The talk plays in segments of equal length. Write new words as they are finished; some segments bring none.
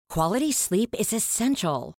Quality sleep is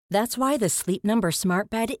essential. That's why the Sleep Number Smart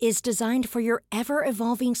Bed is designed for your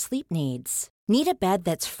ever-evolving sleep needs. Need a bed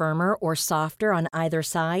that's firmer or softer on either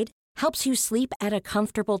side? Helps you sleep at a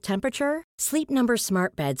comfortable temperature? Sleep Number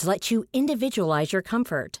Smart Beds let you individualize your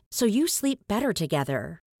comfort, so you sleep better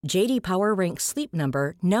together. J.D. Power ranks Sleep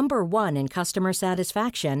Number number 1 in customer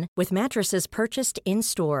satisfaction with mattresses purchased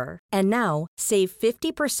in-store. And now, save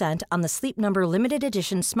 50% on the Sleep Number Limited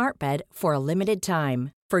Edition Smart Bed for a limited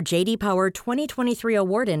time. For J.D. Power 2023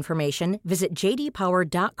 award information, visit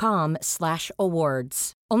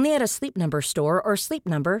jdpower.com/awards. Only at a Sleep Number store or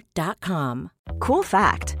sleepnumber.com. Cool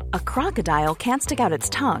fact, a crocodile can't stick out its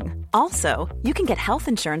tongue. Also, you can get health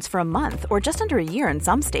insurance for a month or just under a year in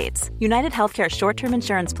some states. United Healthcare short-term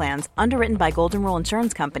insurance plans, underwritten by Golden Rule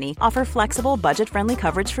Insurance Company, offer flexible, budget-friendly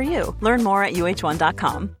coverage for you. Learn more at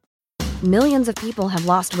uh1.com. Millions of people have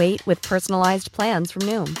lost weight with personalized plans from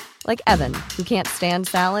Noom. Like Evan, who can't stand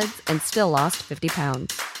salads and still lost 50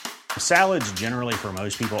 pounds. Salads generally for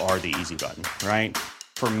most people are the easy button, right?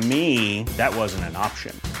 For me, that wasn't an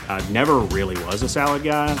option. I never really was a salad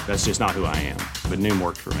guy. That's just not who I am. But Noom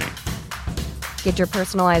worked for me. Get your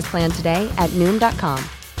personalized plan today at Noom.com.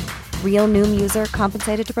 Real Noom user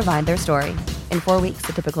compensated to provide their story. In 4 weeks,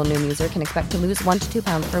 the typical Noom user can expect to lose 1 to 2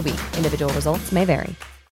 pounds per week. Individual results may vary.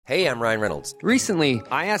 Hey, I'm Ryan Reynolds. Recently,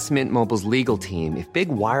 I asked Mint Mobile's legal team if big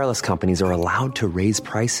wireless companies are allowed to raise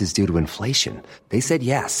prices due to inflation. They said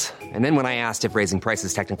yes. And then when I asked if raising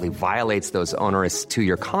prices technically violates those onerous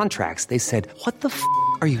 2-year contracts, they said, "What the f***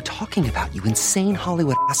 are you talking about, you insane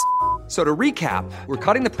Hollywood ass?" So to recap, we're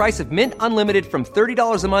cutting the price of Mint Unlimited from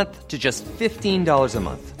 $30 a month to just $15 a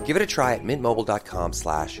month. Give it a try at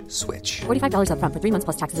mintmobile.com/switch. $45 up front for 3 months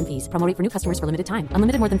plus taxes and fees. Promo rate for new customers for limited time.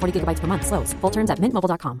 Unlimited more than 40 gigabytes per month. Slows full terms at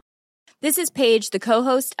mintmobile.com. This is Paige, the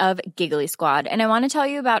co-host of Giggly Squad, and I want to tell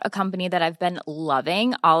you about a company that I've been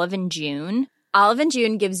loving, Olive & June. Olive &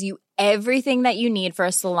 June gives you everything that you need for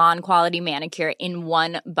a salon-quality manicure in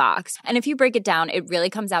one box. And if you break it down, it really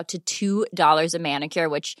comes out to $2 a manicure,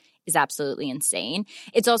 which is absolutely insane.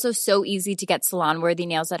 It's also so easy to get salon-worthy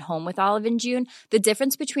nails at home with Olive & June. The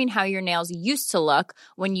difference between how your nails used to look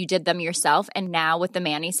when you did them yourself and now with the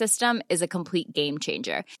Mani system is a complete game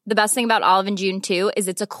changer. The best thing about Olive & June, too, is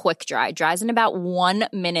it's a quick dry. Dries in about 1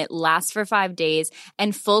 minute, lasts for 5 days,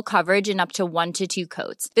 and full coverage in up to 1 to 2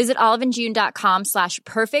 coats. Visit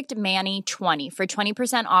oliveandjune.com/perfectmani20 for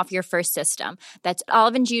 20% off your first system. That's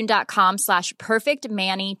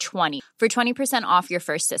oliveandjune.com/perfectmani20 for 20% off your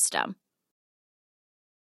first system.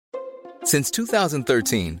 Since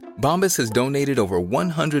 2013, Bombas has donated over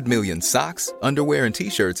 100 million socks, underwear, and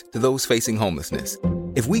T-shirts to those facing homelessness.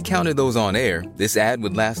 If we counted those on air, this ad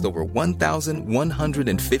would last over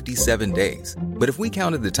 1,157 days. But if we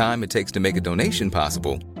counted the time it takes to make a donation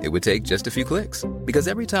possible, it would take just a few clicks. Because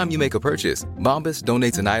every time you make a purchase, Bombas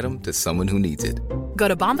donates an item to someone who needs it. Go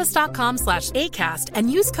to bombas.com/ACAST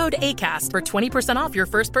and use code ACAST for 20% off your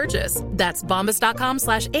first purchase. That's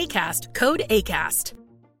bombas.com/ACAST, code ACAST.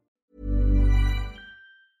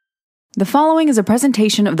 The following is a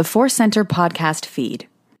presentation of the Force Center podcast feed.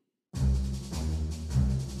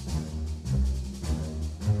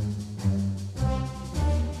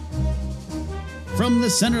 From the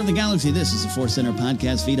center of the galaxy, this is the Force Center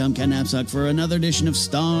podcast feed. I'm Ken Knapsack for another edition of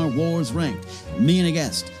Star Wars Ranked. Me and a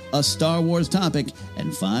guest, a Star Wars topic,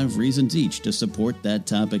 and 5 reasons each to support that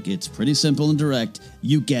topic. It's pretty simple and direct.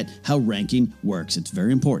 You get how ranking works. It's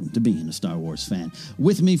very important to being a Star Wars fan.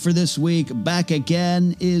 With me for this week, back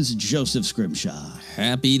again, is Joseph Scrimshaw.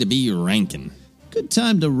 Happy to be ranking. Good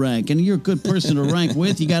time to rank, and you're a good person to rank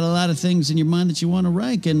with. You got a lot of things in your mind that you want to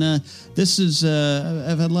rank, and this is,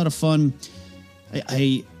 I've had a lot of fun.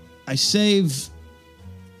 I save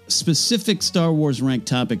specific Star Wars ranked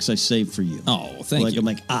topics I save for you. Oh, thank you. I'm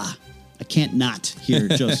like, I can't not hear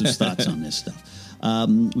Joseph's thoughts on this stuff.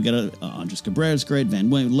 We got Andres Cabrera's great, Van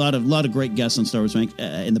Williams, a lot of great guests on Star Wars Rank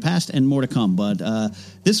in the past, and more to come. But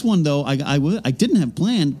this one, though, I didn't have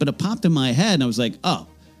planned, but it popped in my head, and I was like, oh,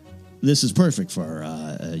 this is perfect for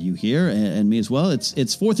you here and me as well.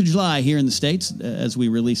 It's 4th of July here in the States as we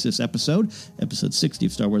release this episode 60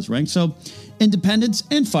 of Star Wars Ranked. So independence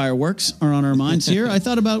and fireworks are on our minds here. I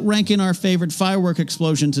thought about ranking our favorite firework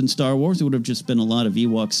explosions in Star Wars. It would have just been a lot of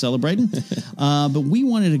Ewoks celebrating. But we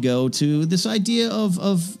wanted to go to this idea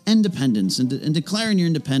of independence and declaring your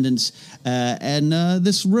independence and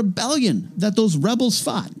this rebellion that those rebels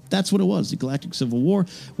fought. That's what it was, the Galactic Civil War.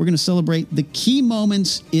 We're going to celebrate the key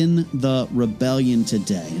moments in the rebellion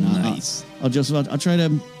today. And nice. I'll try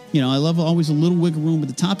to... I love always a little wiggle room with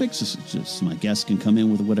the topics. Just my guests can come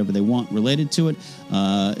in with whatever they want related to it.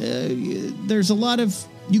 There's a lot of...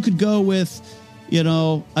 You could go with,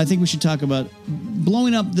 I think we should talk about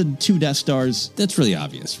blowing up the 2 Death Stars. That's really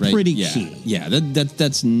obvious, right? Pretty key. Yeah,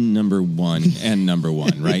 that's number one and number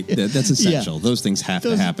one, right? That's essential. Yeah. Those things have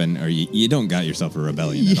to happen, or you don't got yourself a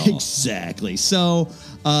rebellion at all. Exactly. So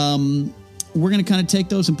we're going to kind of take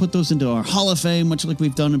those and put those into our Hall of Fame, much like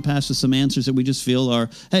we've done in the past with some answers that we just feel are,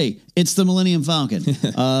 hey, it's the Millennium Falcon.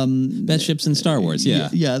 Best ships in Star Wars, yeah.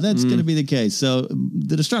 Yeah, that's going to be the case. So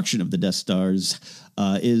the destruction of the Death Stars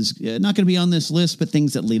is not going to be on this list, but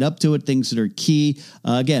things that lead up to it, things that are key.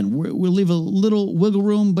 Again, we'll leave a little wiggle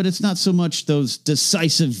room, but it's not so much those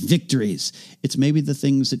decisive victories. It's maybe the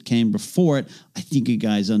things that came before it. I think you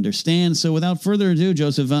guys understand. So without further ado,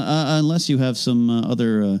 Joseph, unless you have some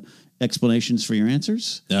other explanations for your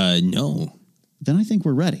answers? No. Then I think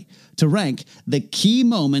we're ready to rank the key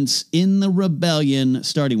moments in the rebellion,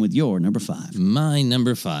 starting with your number 5. My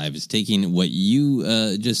number 5 is taking what you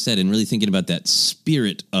just said and really thinking about that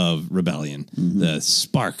spirit of rebellion, the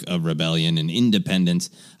spark of rebellion and independence.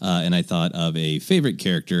 And I thought of a favorite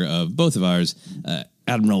character of both of ours,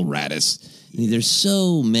 Admiral Raddus. There's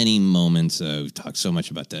so many moments. We've talked so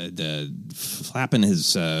much about the flapping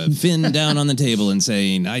his fin down on the table and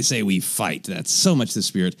saying, I say we fight. That's so much the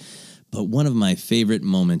spirit. But one of my favorite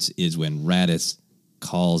moments is when Raddus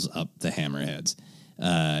calls up the Hammerheads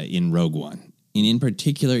in Rogue One. And in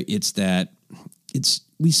particular,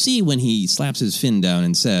 we see when he slaps his fin down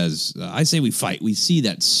and says, I say we fight. We see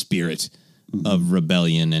that spirit of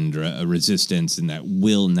rebellion and resistance and that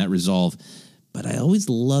will and that resolve. But I always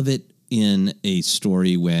love it in a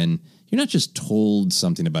story when you're not just told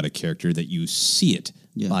something about a character, that you see it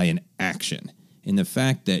by an action. And the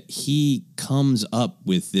fact that he comes up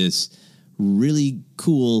with this really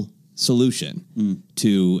cool solution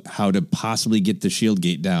to how to possibly get the shield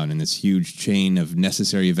gate down in this huge chain of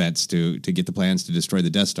necessary events to get the plans to destroy the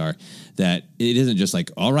Death Star, that it isn't just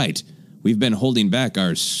like, all right, we've been holding back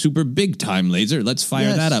our super big time laser, let's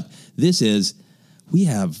fire that up. This is, we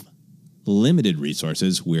have limited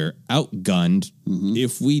resources, we're outgunned.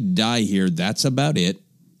 If we die here, that's about it.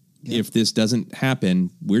 If this doesn't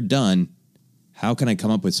happen, we're done. How can I come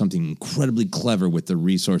up with something incredibly clever with the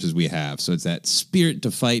resources we have? So it's that spirit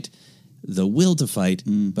to fight, the will to fight,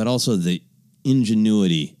 but also the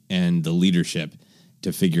ingenuity and the leadership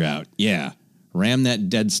to figure out, ram that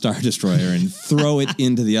dead Star Destroyer and throw it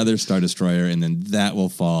into the other Star Destroyer, and then that will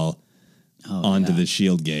fall onto the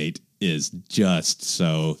shield gate, is just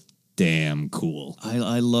so damn cool.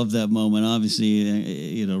 I love that moment. Obviously,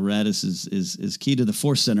 Raddus is key to the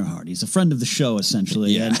Force Center heart. He's a friend of the show,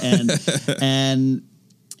 essentially. Yeah. And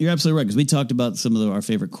you're absolutely right, because we talked about some of our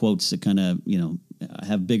favorite quotes that kind of,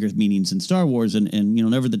 have bigger meanings in Star Wars, and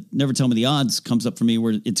never tell me the odds comes up for me,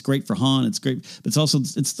 where it's great for Han, it's great, but it's also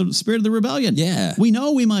it's the spirit of the rebellion. Yeah, we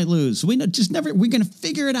know we might lose, we know, we're going to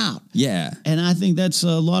figure it out. Yeah, and I think that's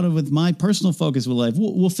a lot of with my personal focus with life.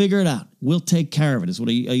 We'll figure it out. We'll take care of it. Is what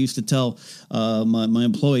I used to tell my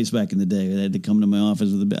employees back in the day. They had to come to my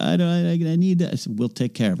office with I need that. I said, we'll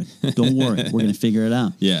take care of it. Don't worry, we're going to figure it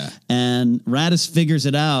out. Yeah, and Raddus figures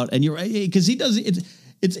it out, and you're right, because he does it.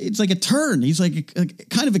 It's like a turn. He's like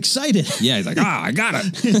kind of excited. Yeah, he's like, I got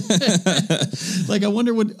it. Like, I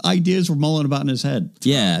wonder what ideas were mulling about in his head.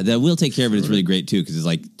 Yeah, that we'll take care of it is really great, too, because it's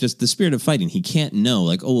like just the spirit of fighting. He can't know,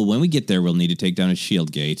 like, oh, well, when we get there, we'll need to take down a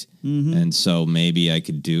shield gate. And so maybe I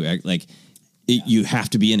could do, like, you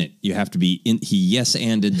have to be in it. You have to be in. He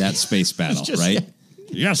yes-anded that space battle, right?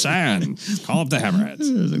 Yes, and call up the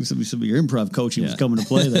Hammerheads. Some of your improv coaching was coming to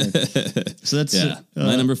play there. So that's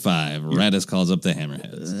my number 5. Raddus calls up the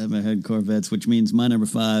Hammerheads. Hammerhead Corvettes, which means my number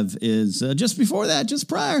 5 is just before that, just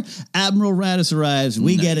prior. Admiral Raddus arrives.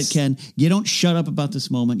 We get it, Ken. You don't shut up about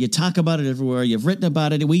this moment. You talk about it everywhere. You've written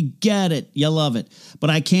about it. We get it. You love it. But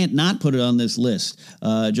I can't not put it on this list.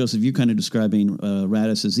 Joseph, you're kind of describing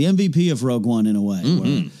Raddus as the MVP of Rogue One in a way.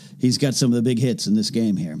 Where he's got some of the big hits in this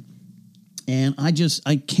game here. And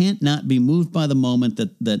I can't not be moved by the moment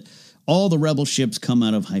that all the rebel ships come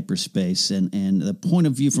out of hyperspace, and the point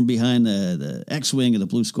of view from behind the X-Wing of the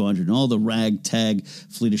Blue Squadron, all the ragtag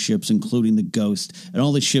fleet of ships, including the Ghost, and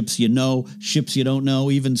all the ships ships you don't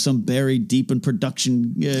know, even some buried deep in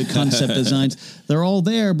production concept designs. They're all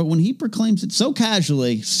there, but when he proclaims it so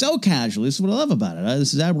casually, this is what I love about it.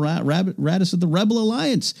 This is Admiral Raddus of the Rebel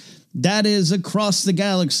Alliance. That is across the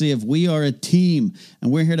galaxy of we are a team and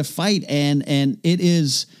we're here to fight. And it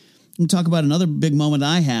is, we talk about another big moment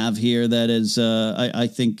I have here that is, I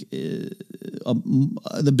think,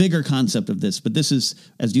 the bigger concept of this. But this is,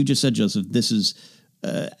 as you just said, Joseph, this is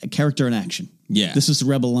a character in action. Yeah. This is the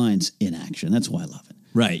Rebel Alliance in action. That's why I love it.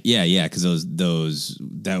 Right. Yeah. Yeah. Because those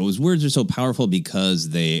words are so powerful because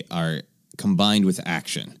they are combined with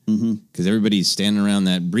action. Because everybody's standing around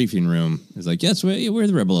that briefing room. It's like, yes, we're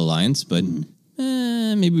the Rebel Alliance, but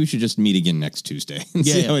maybe we should just meet again next Tuesday and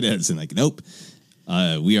see how it is. And like, nope,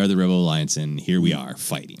 we are the Rebel Alliance, and here we are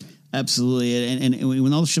fighting. Absolutely, and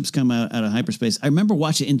when all the ships come out of hyperspace, I remember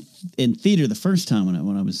watching in theater the first time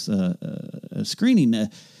when I was screening.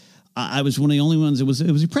 I was one of the only ones. It was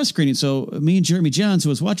a press screening, so me and Jeremy Johns, who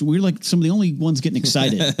was watching, we were like some of the only ones getting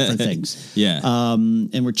excited for things. Yeah,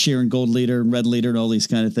 and we're cheering Gold Leader and Red Leader and all these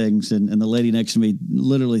kind of things. And the lady next to me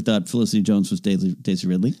literally thought Felicity Jones was Daisy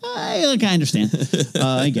Ridley. I understand.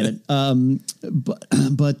 I get it.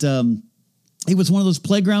 But it was one of those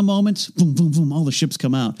playground moments. Boom, boom, boom. All the ships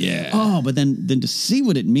come out. Yeah. Oh, but then to see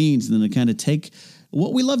what it means, and then to kind of take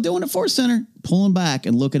what we love doing at Force Center, pulling back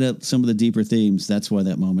and looking at some of the deeper themes. That's why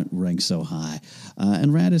that moment ranks so high.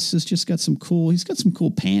 And Radis has just got some cool. He's got some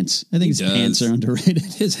cool pants. I think his pants are underrated.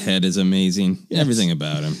 His head is amazing. Yes. Everything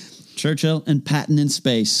about him. Churchill and Patton in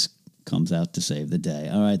space comes out to save the day.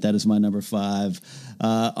 All right, that is my number 5.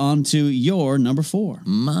 On to your number 4.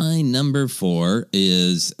 My number 4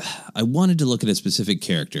 is, I wanted to look at a specific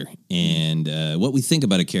character and what we think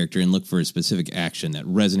about a character and look for a specific action that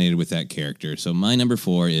resonated with that character. So my number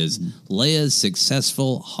 4 is Leia's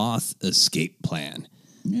successful Hoth escape plan.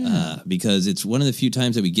 Yeah. Because it's one of the few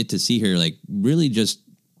times that we get to see her like really just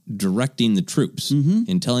directing the troops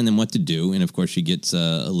and telling them what to do. And of course she gets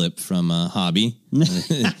a lip from Hobby.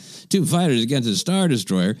 2 fighters against a Star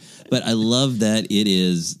Destroyer. But I love that it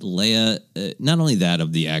is Leia, not only that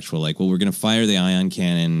of the actual, like, well, we're going to fire the ion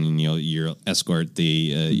cannon and, you'll escort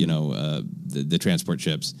the, the transport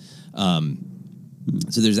ships.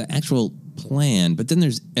 So there's an actual plan, but then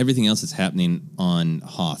there's everything else that's happening on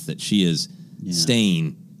Hoth that she is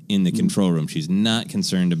staying in the control room. She's not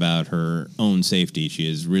concerned about her own safety. She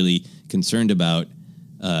is really concerned about,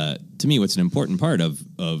 to me, what's an important part of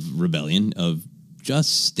Rebellion, of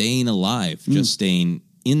just staying alive, just staying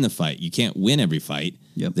in the fight. You can't win every fight.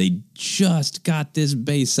 Yep. They just got this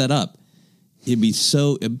base set up. It'd be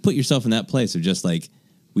put yourself in that place of just like,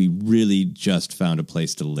 we really just found a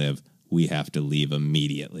place to live. We have to leave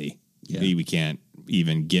immediately. Yeah. We can't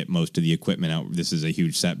even get most of the equipment out. This is a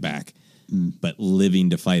huge setback. But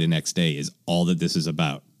living to fight the next day is all that this is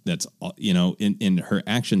about. That's all, in her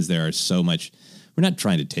actions there are so much. We're not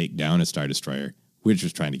trying to take down a Star Destroyer. We're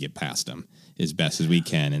just trying to get past them as best as we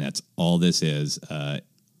can. And that's all this is.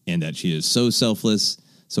 And that she is so selfless,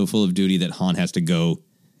 so full of duty that Han has to go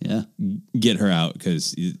get her out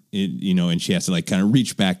because, and she has to like kind of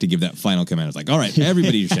reach back to give that final command. It's like, all right,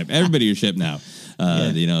 everybody your ship now.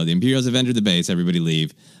 The Imperials have entered the base. Everybody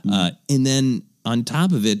leave. And then on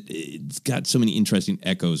top of it, it's got so many interesting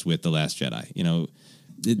echoes with The Last Jedi.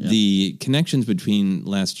 The connections between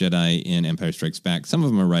Last Jedi and Empire Strikes Back, some of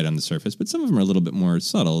them are right on the surface, but some of them are a little bit more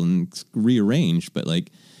subtle and rearranged. But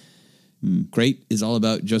like, great is all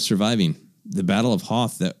about just surviving. The Battle of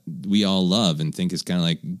Hoth that we all love and think is kind of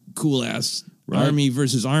like cool-ass army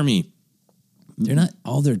versus army. They're not,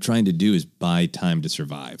 all they're trying to do is buy time to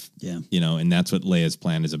survive. Yeah. And that's what Leia's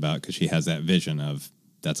plan is about because she has that vision of,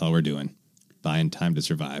 that's all we're doing. Buying time to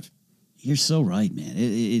survive. You're so right, man.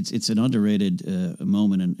 It's an underrated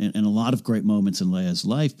moment and a lot of great moments in Leia's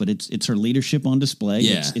life, but it's her leadership on display.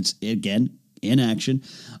 Yeah. It's again, in action.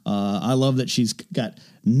 I love that she's got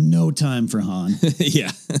no time for Han.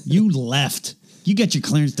 Yeah. You left. You got your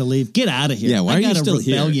clearance to leave. Get out of here. Yeah, why are you still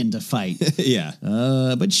here? I got a rebellion to fight. Yeah.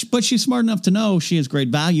 But she's smart enough to know she has great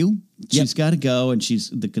value. She's got to go, and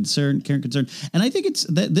she's the caring concern. And I think it's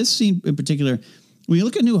that this scene in particular, when you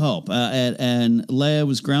look at New Hope, and Leia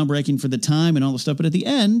was groundbreaking for the time and all the stuff, but at the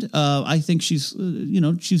end, I think she's,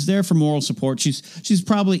 she's there for moral support. She's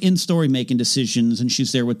probably in story making decisions, and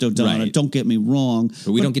she's there with Dodonna. Right. Don't get me wrong,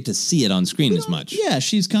 but we don't get to see it on screen as much. Yeah,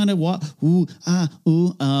 she's kind of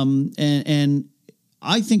and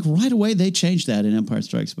I think right away they changed that in Empire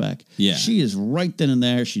Strikes Back. Yeah, she is right then and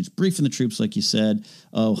there. She's briefing the troops, like you said.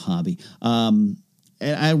 Oh, Hobby. And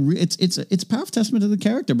it's a powerful testament to the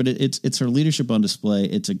character, but it's her leadership on display.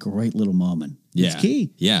 It's a great little moment. Yeah. It's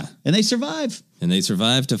key. Yeah. And they survive.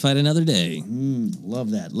 To fight another day. Love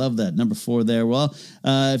that. Number 4 there. Well,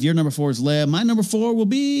 if your number 4 is Leia, my number 4 will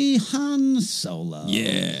be Han Solo.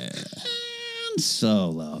 Yeah. Han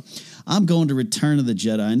Solo. I'm going to Return of the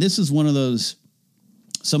Jedi. And this is one of those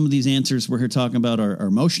Some of these answers we're here talking about are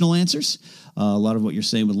emotional answers. A lot of what you're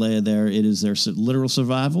saying with Leia there, it is their literal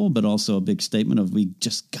survival, but also a big statement of we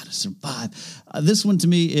just got to survive. This one to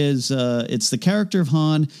me is it's the character of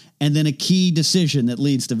Han and then a key decision that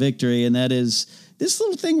leads to victory, and that is this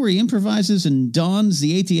little thing where he improvises and dons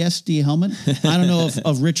the AT-ST helmet. I don't know if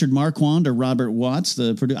of Richard Marquand or Robert Watts,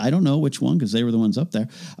 the producer. I don't know which one because they were the ones up there.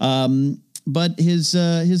 But his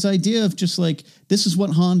idea of just like, this is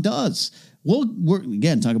what Han does. We're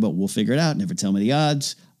again, talk about we'll figure it out. Never tell me the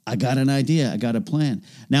odds. I got an idea. I got a plan.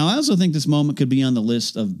 Now, I also think this moment could be on the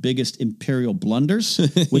list of biggest Imperial blunders,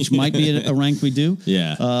 which might be a rank we do.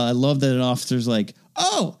 Yeah. I love that an officer's like,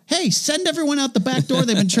 oh, hey, send everyone out the back door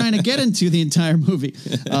they've been trying to get into the entire movie.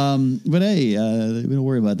 But hey, we don't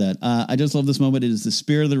worry about that. I just love this moment. It is the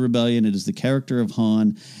spirit of the rebellion. It is the character of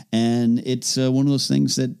Han. And it's one of those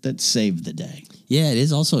things that saved the day. Yeah, it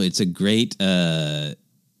is also. It's a great, that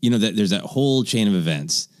there's that whole chain of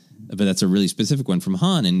events. But that's a really specific one from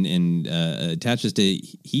Han and attaches to,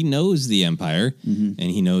 he knows the Empire and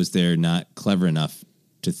he knows they're not clever enough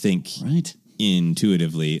to think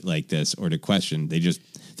intuitively like this or to question. They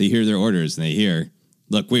hear their orders and they hear,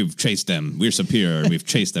 look, we've chased them. We're superior. We've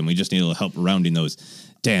chased them. We just need a little help rounding those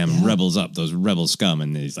damn rebels up, those rebel scum.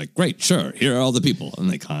 And he's like, great, sure. Here are all the people. And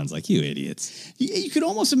like Han's like, you idiots. You could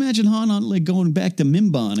almost imagine Han on like going back to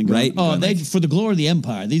Mimban and going, for the glory of the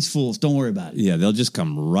Empire, these fools, don't worry about it. Yeah, they'll just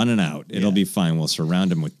come running out. It'll be fine. We'll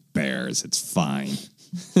surround them with bears. It's fine.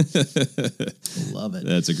 Love it.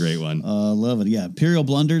 That's a great one. Love it. Yeah, Imperial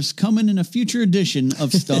blunders coming in a future edition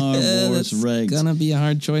of Star Wars Regs. It's gonna be a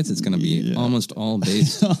hard choice. It's gonna be almost all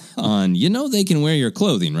based on they can wear your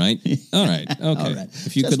clothing, right? All right, okay. All right.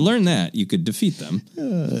 If you could learn that, you could defeat them.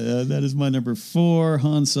 That is my number 4.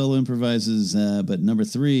 Han Solo improvises, but number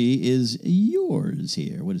 3 is yours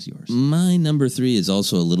here. What is yours? My number 3 is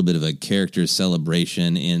also a little bit of a character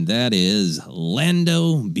celebration, and that is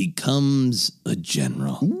Lando becomes a general.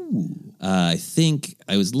 I think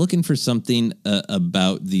I was looking for something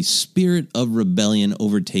about the spirit of rebellion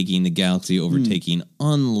overtaking the galaxy, overtaking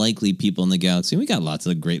unlikely people in the galaxy. And we got lots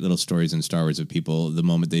of great little stories in Star Wars of people the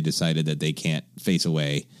moment they decided that they can't face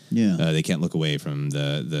away. Yeah, they can't look away from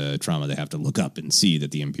the trauma. They have to look up and see that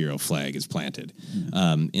the Imperial flag is planted.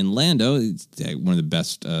 Yeah. In Lando, it's one of the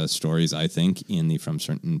best stories, I think, in the From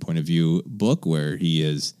Certain Point of View book, where he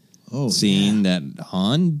is seeing that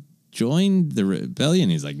Han joined the rebellion.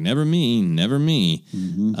 He's like, never me, never me.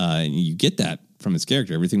 And you get that from his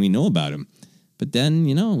character, everything we know about him. But then,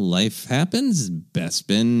 life happens.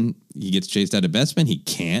 Bespin, he gets chased out of Bespin. He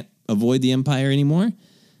can't avoid the Empire anymore.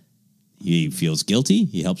 He feels guilty.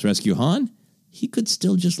 He helps rescue Han. He could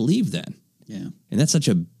still just leave then. Yeah. And that's such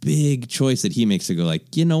a big choice that he makes to go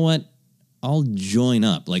like, you know what? I'll join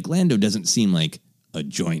up. Like Lando doesn't seem like a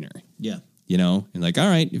joiner. Yeah. And like, all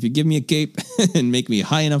right, if you give me a cape and make me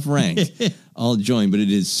high enough rank, I'll join. But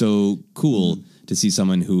it is so cool to see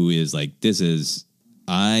someone who is like,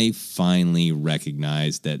 I finally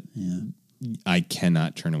recognize that I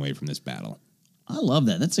cannot turn away from this battle. I love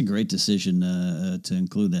that. That's a great decision to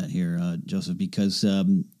include that here, Joseph, because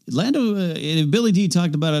Lando, Billy D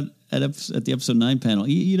talked about it at the episode 9 panel.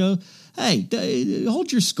 Hey,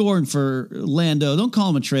 hold your scorn for Lando. Don't call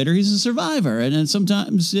him a traitor. He's a survivor. And then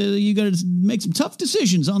sometimes you got to make some tough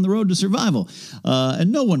decisions on the road to survival.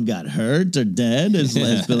 And no one got hurt or dead, as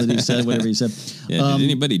Billy D said, whatever he said. Yeah, did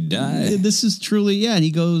anybody die? This is truly, and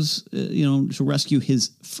he goes, to rescue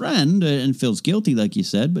his friend and feels guilty, like you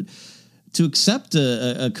said, but to accept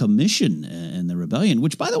a commission in the rebellion,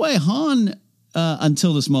 which, by the way, Han,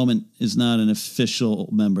 until this moment, is not an official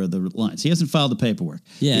member of the Alliance. He hasn't filed the paperwork.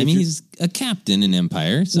 Yeah, he's a captain in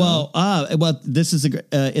Empire. So. Well, this is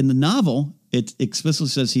in the novel. It explicitly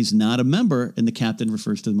says he's not a member, and the captain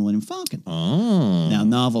refers to the Millennium Falcon. Oh.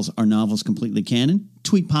 Now, are novels completely canon?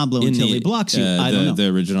 Tweet Pablo until he blocks you. I don't know. The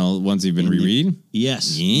original ones you've been rereading?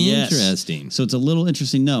 Yes. Interesting. Yes. So it's a little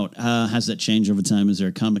interesting note. Has that changed over time? Is there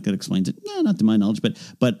a comic that explains it? No, not to my knowledge, but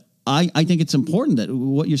I think it's important that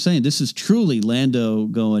what you're saying, this is truly Lando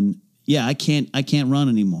going, I can't run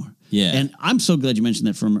anymore. Yeah. And I'm so glad you mentioned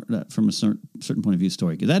that from a certain point of view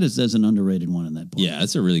story, because that's an underrated one in that book. Yeah,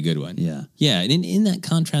 that's a really good one. Yeah. Yeah, and in that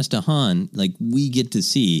contrast to Han, like we get to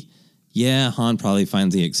see, Han probably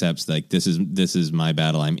finally accepts like this is my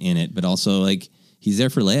battle, I'm in it, but also like he's there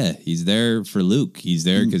for Leia, he's there for Luke, he's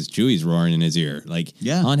there because Chewie's roaring in his ear. Like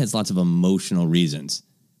Han has lots of emotional reasons.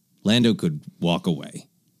 Lando could walk away.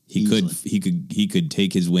 He could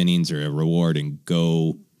take his winnings or a reward and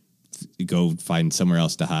go find somewhere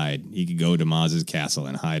else to hide. He could go to Maz's castle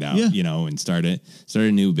and hide out, and start a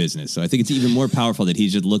new business. So I think it's even more powerful that he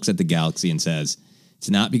just looks at the galaxy and says, it's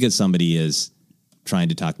not because somebody is trying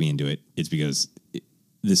to talk me into it, it's because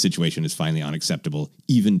this situation is finally unacceptable,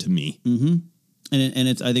 even to me. Mm-hmm. And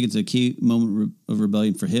I think it's a key moment of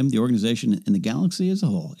rebellion for him, the organization, and the galaxy as a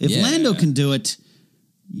whole. If Lando can do it,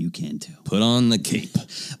 you can too. Put on the cape.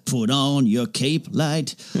 Put on your cape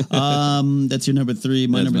light. That's your number 3.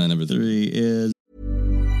 My number 3 is...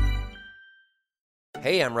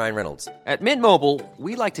 Hey, I'm Ryan Reynolds. At Mint Mobile,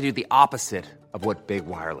 we like to do the opposite of what Big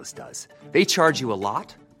Wireless does. They charge you a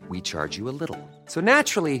lot. We charge you a little. So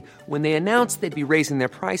naturally, when they announced they'd be raising their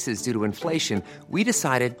prices due to inflation, we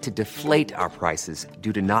decided to deflate our prices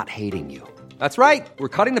due to not hating you. That's right. We're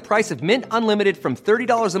cutting the price of Mint Unlimited from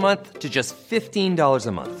 $30 a month to just $15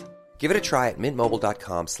 a month. Give it a try at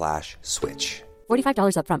mintmobile.com/switch.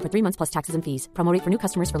 $45 up front for 3 months plus taxes and fees. Promo rate for new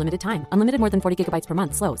customers for limited time. Unlimited more than 40 gigabytes per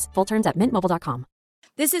month. Slows full terms at mintmobile.com.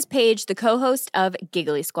 This is Paige, the co-host of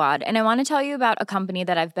Giggly Squad, and I want to tell you about a company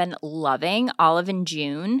that I've been loving, Olive &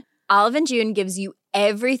 June. Olive & June gives you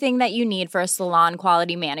everything that you need for a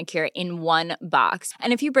salon-quality manicure in one box.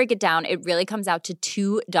 And if you break it down, it really comes out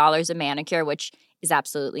to $2 a manicure, which is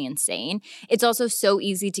absolutely insane. It's also so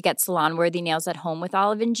easy to get salon-worthy nails at home with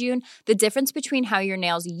Olive & June. The difference between how your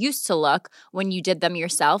nails used to look when you did them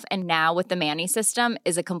yourself and now with the Mani system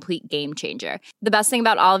is a complete game changer. The best thing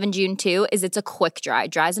about Olive & June, too, is it's a quick dry.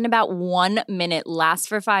 Dries in about 1 minute, lasts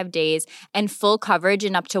for 5 days, and full coverage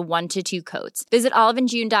in up to 1 to 2 coats. Visit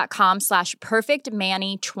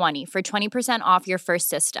oliveandjune.com/perfectmani20 for 20% off your first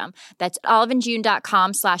system. That's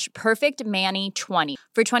oliveandjune.com/perfectmani20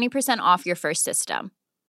 for 20% off your first system.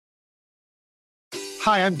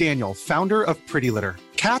 Hi, I'm Daniel, founder of Pretty Litter.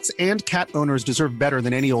 Cats and cat owners deserve better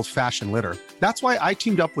than any old-fashioned litter. That's why I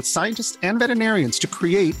teamed up with scientists and veterinarians to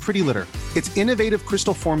create Pretty Litter. Its innovative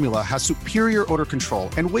crystal formula has superior odor control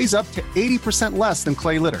and weighs up to 80% less than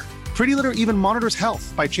clay litter. Pretty Litter even monitors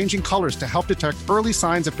health by changing colors to help detect early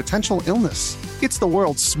signs of potential illness. It's the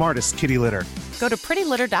world's smartest kitty litter. Go to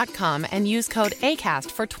prettylitter.com and use code ACAST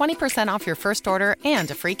for 20% off your first order and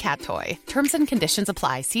a free cat toy. Terms and conditions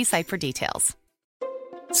apply. See site for details.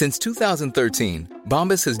 Since 2013,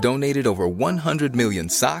 Bombas has donated over 100 million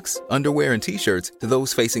socks, underwear, and T-shirts to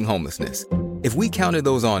those facing homelessness. If we counted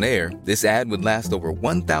those on air, this ad would last over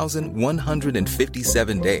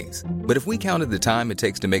 1,157 days. But if we counted the time it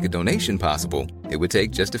takes to make a donation possible, it would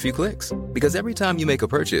take just a few clicks. Because every time you make a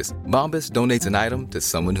purchase, Bombas donates an item to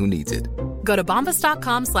someone who needs it. Go to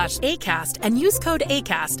bombas.com/ACAST and use code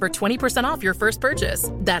ACAST for 20% off your first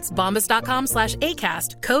purchase. That's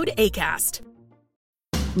bombas.com/ACAST, code ACAST.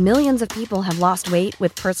 Millions of people have lost weight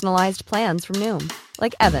with personalized plans from Noom.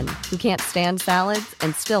 Like Evan, who can't stand salads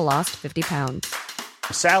and still lost 50 pounds.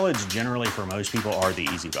 Salads generally for most people are the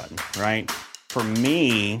easy button, right? For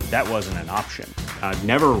me, that wasn't an option. I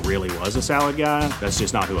never really was a salad guy. That's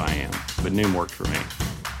just not who I am. But Noom worked for me.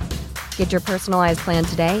 Get your personalized plan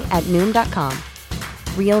today at Noom.com.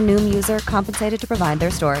 Real Noom user compensated to provide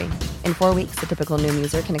their story. In 4 weeks, the typical Noom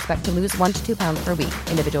user can expect to lose 1 to 2 pounds per week.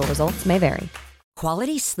 Individual results may vary.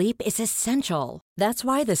 Quality sleep is essential. That's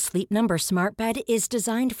why the Sleep Number Smart Bed is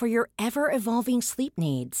designed for your ever-evolving sleep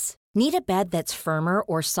needs. Need a bed that's firmer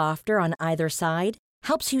or softer on either side?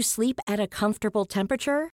 Helps you sleep at a comfortable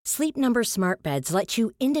temperature? Sleep Number Smart Beds let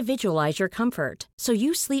you individualize your comfort so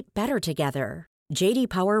you sleep better together. J.D.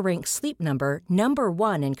 Power ranks Sleep Number number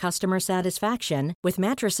 1 in customer satisfaction with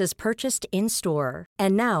mattresses purchased in-store.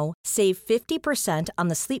 And now, save 50% on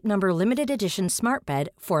the Sleep Number Limited Edition Smart Bed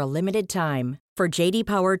for a limited time. For J.D.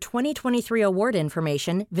 Power 2023 award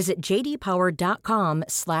information, visit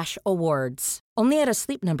jdpower.com/awards. Only at a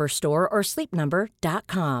Sleep Number store or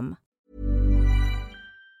sleepnumber.com.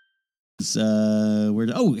 Here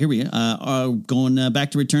we are. Going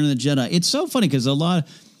back to Return of the Jedi. It's so funny because a lot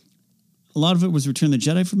of it was Return of the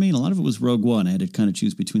Jedi for me, and a lot of it was Rogue One. I had to kind of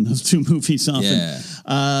choose between those two movies often. Yeah.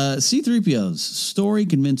 C-3PO's story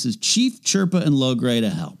convinces Chief Chirpa and Logray to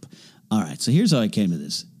help. All right, so here's how I came to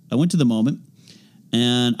this. I went to the moment,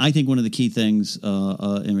 and I think one of the key things in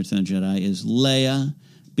Return of the Jedi is Leia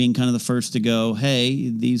being kind of the first to go,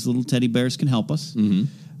 hey, these little teddy bears can help us. Mm-hmm.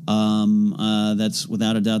 That's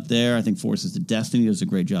without a doubt there. I think Forces to Destiny does a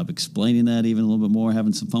great job explaining that even a little bit more,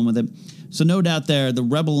 having some fun with it. So no doubt there, the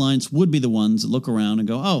Rebel Alliance would be the ones that look around and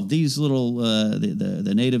go, oh, these little,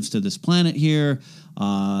 the natives to this planet here,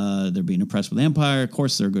 they're being oppressed with the Empire. Of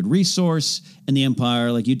course, they're a good resource. And the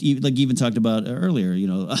Empire, like you even talked about earlier,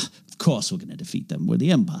 of course we're going to defeat them. We're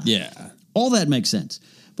the Empire. Yeah. All that makes sense.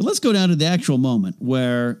 But let's go down to the actual moment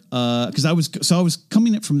where, because I was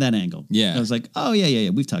coming at from that angle. Yeah. I was like, oh, yeah,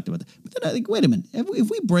 we've talked about that. But then I think, wait a minute. If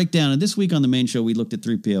we break down, and this week on the main show, we looked at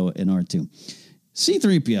 3PO and R2.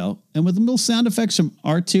 C-3PO, and with the little sound effects from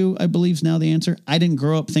R2, I believe is now the answer. I didn't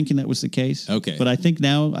grow up thinking that was the case. Okay. But I think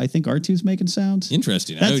R2's making sounds.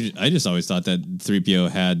 Interesting. I just always thought that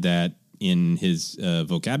 3PO had that in his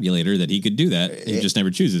vocabulator, that he could do that. He just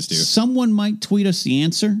never chooses to. Someone might tweet us the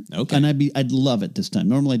answer. Okay. And I'd love it this time.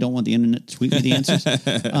 Normally I don't want the internet to tweet me the answers.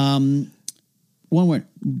 One word.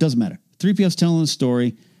 Doesn't matter. 3PO's telling a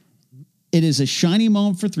story. It is a shiny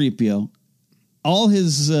moment for 3PO. All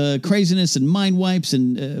his craziness and mind wipes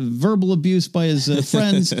and verbal abuse by his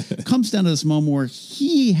friends comes down to this moment where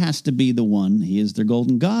he has to be the one, he is their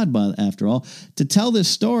golden god, after all, to tell this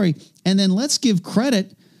story. And then let's give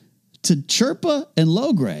credit to Chirpa and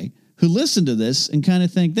Logray, who listen to this and kind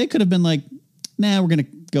of think they could have been like, nah, we're going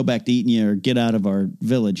to go back to eating you or get out of our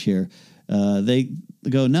village here. They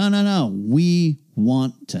go, no, we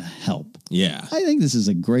want to help. Yeah. I think this is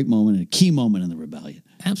a great moment and a key moment in the rebellion.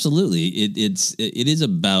 Absolutely. It is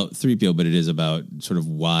about 3PO, but it is about sort of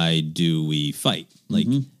why do we fight? Like,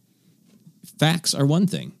 facts are one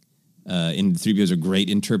thing. And 3PO is a great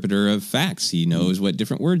interpreter of facts. He knows what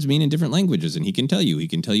different words mean in different languages, and he can tell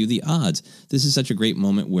you the odds. This is such a great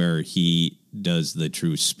moment where he does the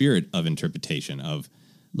true spirit of interpretation of,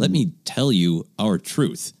 let me tell you our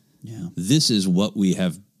truth. Yeah. This is what we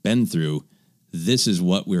have been through. This is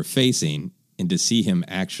what we're facing. And to see him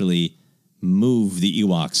actually move the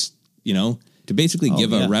Ewoks, to basically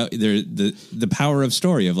give a route, the power of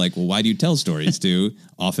story of like, well, why do you tell stories?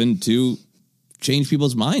 Often to change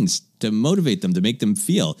people's minds, to motivate them, to make them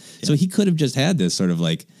feel. Yeah. So he could have just had this sort of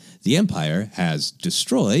like, the Empire has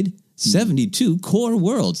destroyed 72 core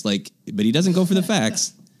worlds, but he doesn't go for the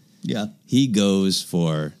facts. Yeah. He goes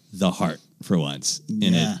for the heart for once,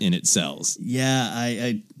 and it sells. Yeah,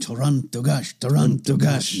 I Tarantugash,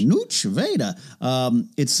 Nooch Veda.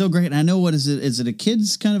 It's so great. And I know, what is it? Is it a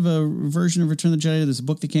kid's kind of a version of Return of the Jedi? There's a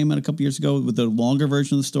book that came out a couple years ago with the longer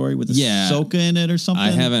version of the story with Ahsoka in it or something. I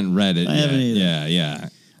haven't read it. I haven't either. Yeah.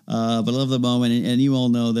 But I love the moment, and you all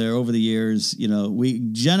know there over the years,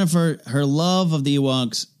 Jennifer, her love of the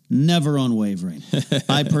Ewoks, never unwavering.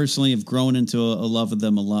 I personally have grown into a love of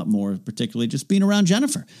them a lot more, particularly just being around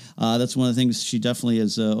Jennifer. That's one of the things she definitely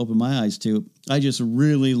has opened my eyes to. I just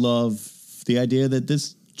really love the idea that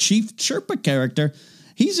this Chief Chirpa character,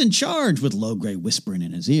 he's in charge with Logray whispering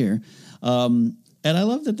in his ear. And I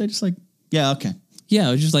love that they're just like, yeah, okay. Yeah,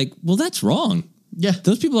 I was just like, well, that's wrong. Yeah.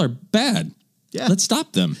 Those people are bad. Yeah. Let's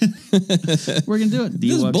stop them. We're going to do it. The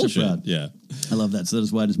This is Ewoks bullshit. are proud. Yeah. I love that. So that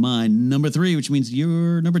is why it is mine. Number 3, which means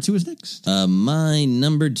your number 2 is next. My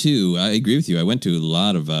number 2, I agree with you. I went to a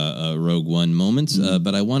lot of Rogue One moments,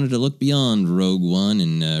 but I wanted to look beyond Rogue One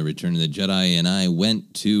and Return of the Jedi, and I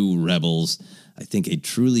went to Rebels. I think a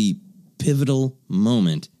truly pivotal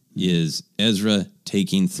moment is Ezra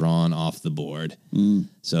taking Thrawn off the board.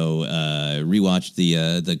 So rewatched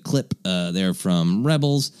the clip there from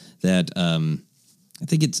Rebels that I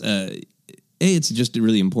think it's just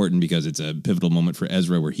really important because it's a pivotal moment for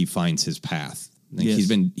Ezra where he finds his path. Like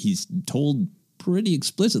he's told pretty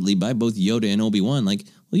explicitly by both Yoda and Obi-Wan, like,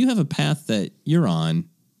 well, you have a path that you're on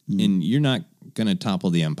and you're not going to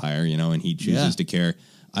topple the Empire, and he chooses to care.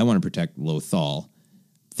 I want to protect Lothal.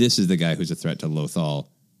 This is the guy who's a threat to Lothal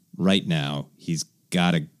right now. He's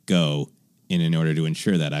got to go, and in order to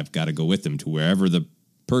ensure that, I've got to go with him to wherever the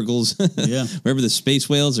Purgles, wherever the space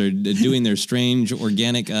whales are doing their strange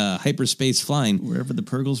organic hyperspace flying. Wherever the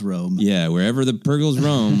Purgles roam. Yeah, wherever the Purgles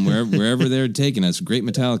roam, wherever they're taking us. Great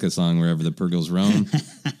Metallica song, Wherever the Purgles Roam.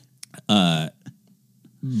 But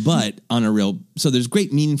on a real... So there's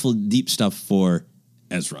great, meaningful, deep stuff for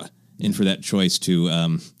Ezra and for that choice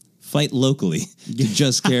to fight locally, to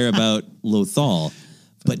just care about Lothal.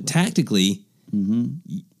 But tactically...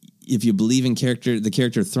 If you believe in the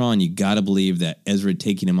character Thrawn, you got to believe that Ezra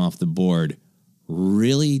taking him off the board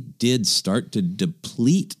really did start to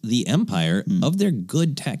deplete the Empire of their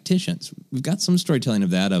good tacticians. We've got some storytelling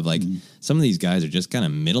of that, of like some of these guys are just kind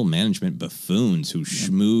of middle management buffoons who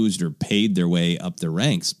schmoozed or paid their way up the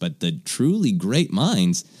ranks. But the truly great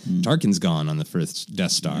minds, Tarkin's gone on the first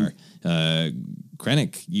Death Star.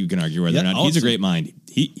 Krennic, you can argue whether or not he's a great mind.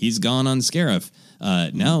 He's gone on Scarif.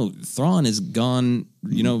 Now Thrawn is gone,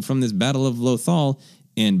 from this Battle of Lothal,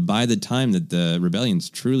 and by the time that the rebellion's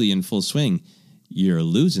truly in full swing, you're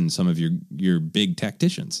losing some of your big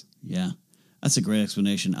tacticians. Yeah, that's a great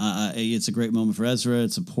explanation. It's a great moment for Ezra.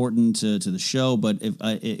 It's important to the show, but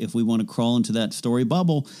if we want to crawl into that story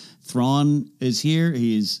bubble, Thrawn is here.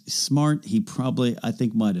 He's smart. He probably, I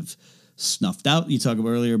think, might have snuffed out. You talk about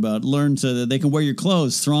earlier about learn so that they can wear your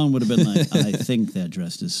clothes. Thrawn would have been like, I think they're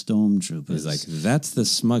dressed as stormtroopers. He's like, that's the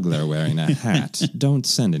smuggler wearing a hat. Don't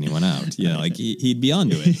send anyone out. Like he'd be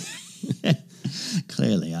onto it.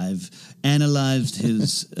 Clearly, I've analyzed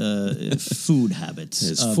his food habits.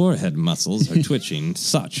 His forehead muscles are twitching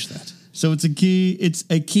such that... So it's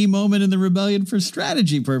a key moment in the rebellion for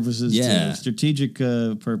strategy purposes, too, strategic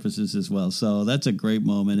purposes as well. So that's a great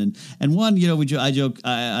moment, and one,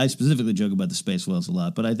 I specifically joke about the space whales a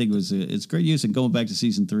lot, but I think it's great use. And going back to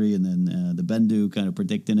season 3, and then the Bendu kind of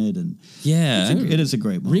predicting it, and it is a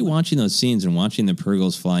great moment. Rewatching those scenes and watching the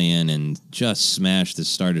Purgles fly in and just smash the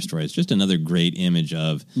Star Destroyer is just another great image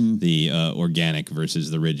of the organic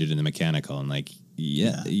versus the rigid and the mechanical, and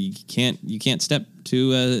you can't step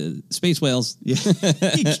to space whales. Yeah,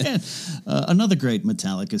 you can't. Another great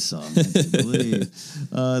Metallica song, I believe.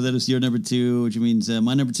 That is your number 2, which means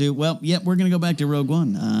my number 2. Well, we're going to go back to Rogue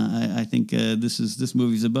One. I think this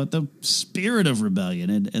movie's about the spirit of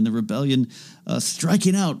rebellion and the rebellion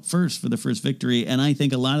striking out first for the first victory. And I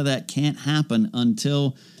think a lot of that can't happen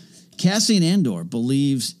until Cassian Andor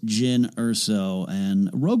believes Jyn Erso, and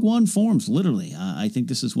Rogue One forms, literally. I think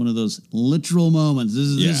this is one of those literal moments. This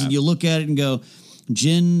is you look at it and go,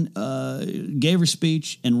 Jyn gave her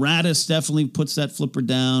speech, and Radis definitely puts that flipper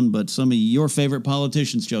down, but some of your favorite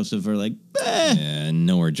politicians, Joseph, are like,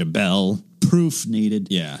 Nor Jabel. Proof needed.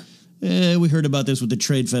 Yeah. We heard about this with the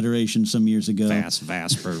Trade Federation some years ago.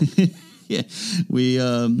 Vasper. Yeah, we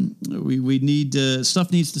need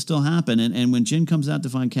stuff needs to still happen, and when Jyn comes out to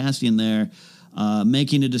find Cassian there,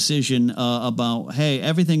 making a decision about, hey,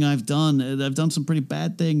 everything I've done some pretty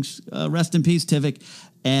bad things. Rest in peace, Tivik,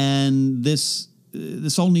 and this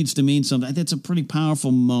all needs to mean something. I think it's a pretty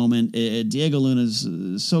powerful moment. Diego Luna's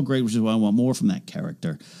so great, which is why I want more from that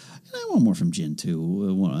character. And I want more from Jyn too.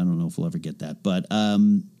 I don't know if we'll ever get that, but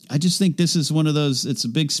I just think this is one of those, it's a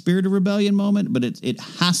big spirit of rebellion moment, but it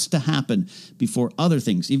has to happen before other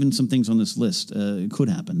things, even some things on this list could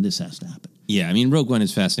happen. This has to happen. Yeah, I mean, Rogue One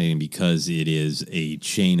is fascinating because it is a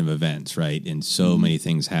chain of events, right? And so many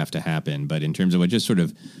things have to happen. But in terms of what just sort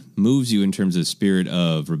of moves you in terms of spirit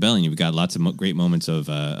of rebellion, you've got lots of great moments of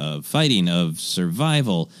fighting, of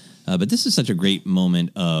survival. But this is such a great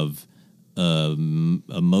moment of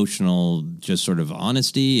emotional, just sort of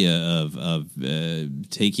honesty of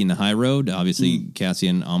taking the high road. Obviously,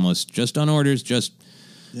 Cassian almost just on orders,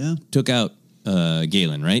 took out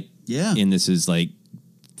Galen, right? Yeah. And this is like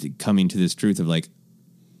coming to this truth of like,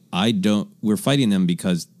 we're fighting them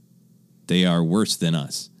because they are worse than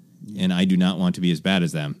us, and I do not want to be as bad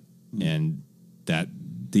as them, and that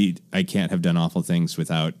I can't have done awful things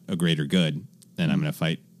without a greater good, and I'm going to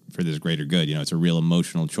fight for this greater good. It's a real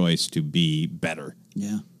emotional choice to be better.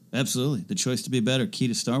 Yeah, absolutely. The choice to be better, key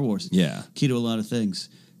to Star Wars. Yeah. Key to a lot of things.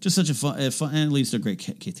 Just such a fun and it leads to a great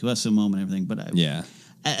K2SO moment and everything. But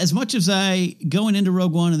as much as I, going into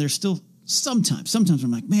Rogue One, and there's still sometimes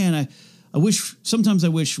I'm like, man, I wish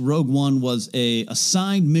Rogue One was a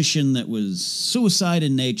assigned mission that was suicide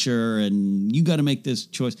in nature, and you got to make this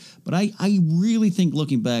choice. But I really think,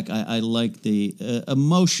 looking back, I like the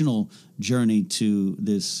emotional journey to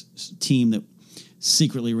this team that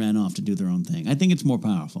secretly ran off to do their own thing. I think it's more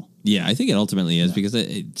powerful. Yeah, I think it ultimately is because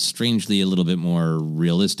it's strangely a little bit more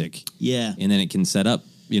realistic. Yeah. And then it can set up,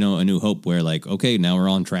 a New Hope where like, okay, now we're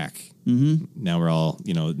on track. Mm-hmm. Now we're all,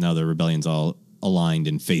 now the rebellion's all aligned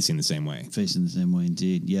and facing the same way. Facing the same way,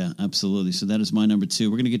 indeed. Yeah, absolutely. So that is my number 2.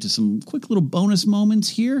 We're going to get to some quick little bonus moments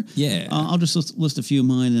here. Yeah. I'll just list a few of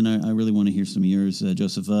mine, and I really want to hear some of yours,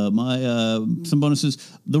 Joseph. Some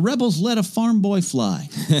bonuses. The rebels let a farm boy fly.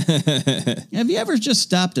 Have you ever just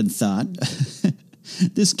stopped and thought,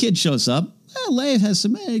 this kid shows up,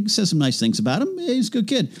 Leia says some nice things about him. He's a good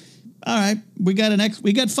kid. All right, we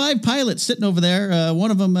got 5 pilots sitting over there. One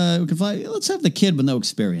of them can fly. Let's have the kid with no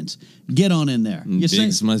experience. Get on in there.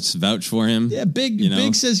 Biggs must vouch for him. Yeah,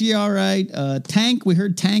 Big says you're all right. Tank, we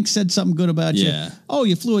heard Tank said something good about you. Oh,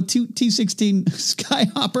 you flew a T-16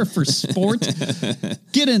 Skyhopper for sport?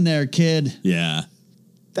 Get in there, kid. Yeah.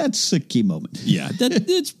 That's a key moment. Yeah,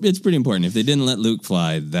 it's pretty important. If they didn't let Luke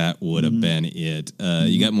fly, that would have been it.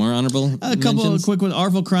 You got more honorable A couple of quick ones.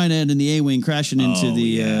 Arvel Krynad and the A-Wing crashing into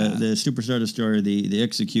the Super Star Destroyer, the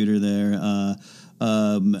Executor there.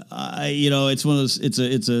 It's one of those.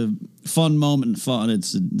 It's a fun moment.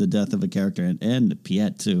 It's the death of a character, and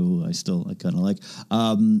Piet too. I kind of like.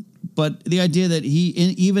 But the idea that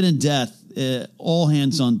even in death, all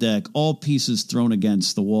hands on deck, all pieces thrown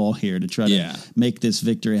against the wall here to try to make this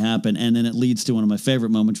victory happen. And then it leads to one of my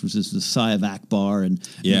favorite moments, which is the sigh of Akbar and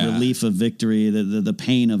the relief of victory, the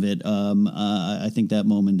pain of it. I think that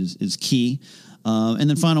moment is key. And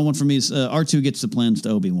then final one for me is R2 gets the plans to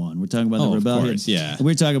Obi-Wan. We're talking about the rebellion. Of course, yeah.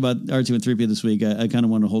 We're talking about R2 and 3PO this week. I kind of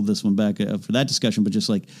want to hold this one back for that discussion, but just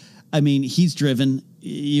like, I mean, he's driven.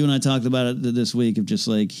 You and I talked about it this week of just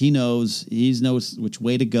like he knows which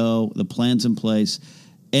way to go. The plan's in place,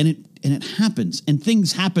 and it happens, and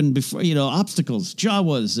things happen before obstacles,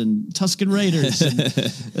 Jawas and Tusken Raiders,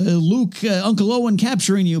 and, Luke, Uncle Owen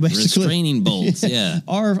capturing you, basically restraining bolts. Yeah,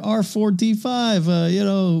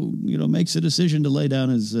 R4D5, makes a decision to lay down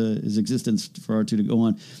his existence for R2 to go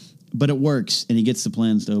on. But it works, and he gets the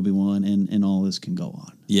plans to Obi-Wan, and all this can go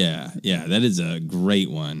on. Yeah, that is a great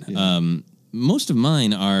one. Yeah. Most of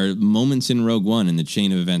mine are moments in Rogue One in the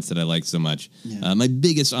chain of events that I like so much. Yeah. My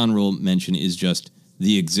biggest honorable mention is just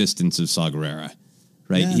the existence of Saw Gerrera,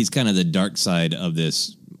 right? Yeah. He's kind of the dark side of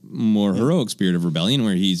this more heroic spirit of rebellion,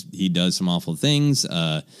 where he does some awful things.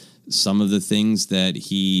 Some of the things that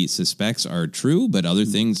he suspects are true, but other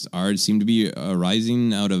things seem to be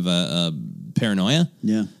arising out of paranoia.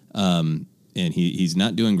 Yeah. And he's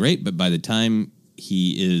not doing great, but by the time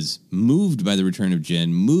he is moved by the return of Jyn,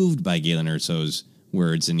 moved by Galen Erso's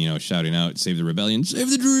words and, shouting out, "Save the rebellion,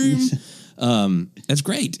 save the dream." That's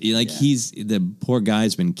great. He's the poor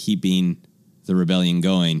guy's been keeping the rebellion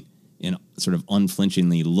going and sort of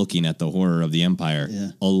unflinchingly looking at the horror of the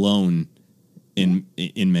Empire alone in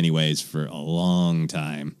many ways for a long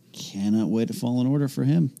time. Cannot wait to Fallen Order for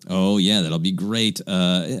him. Oh, yeah, that'll be great.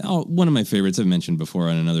 One of my favorites I've mentioned before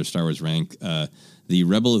on another Star Wars rank, the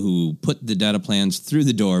rebel who put the data plans through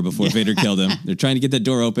the door before Vader killed him. They're trying to get that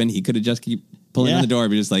door open. He could have just keep pulling on the door,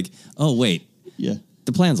 but just like, oh, wait. Yeah.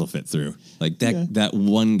 The plans will fit through. Like that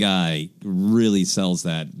one guy really sells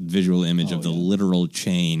that visual image of the literal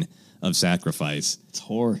chain of sacrifice. It's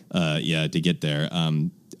horror. To get there.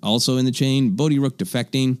 Also in the chain, Bodhi Rook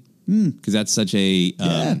defecting. Because that's such a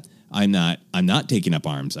I'm not taking up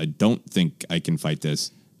arms. I don't think I can fight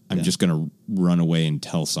this. I'm just going to run away and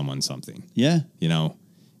tell someone something. Yeah.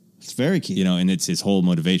 It's very key. And it's his whole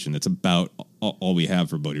motivation. That's about all we have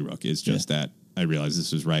for Bodhi Rook is just that I realize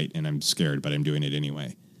this is right and I'm scared, but I'm doing it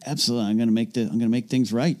anyway. Absolutely. I'm going to make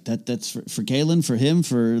things right. That's for Galen, for him,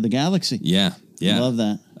 for the galaxy. Yeah. Yeah. I love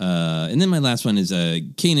that. And then my last one is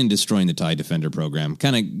Kanan destroying the TIE Defender program,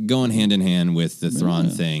 kind of going hand in hand with the Thrawn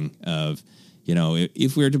thing of,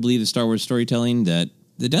 if we were to believe the Star Wars storytelling that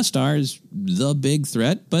the Death Star is the big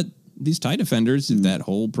threat, but these TIE Defenders, if that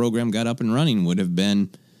whole program got up and running, would have been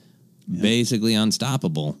basically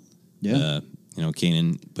unstoppable. Yeah.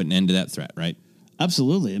 Kanan put an end to that threat, right?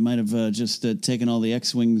 Absolutely. It might have just taken all the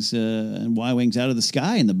X-Wings and Y-Wings out of the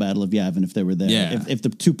sky in the Battle of Yavin if they were there. Yeah. If the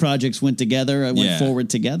two projects went together, went forward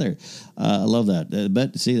together. I love that.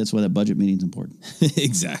 But see, that's why that budget meeting's important.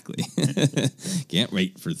 Exactly. Can't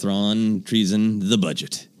wait for Thrawn, treason, the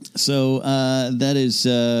budget. So that is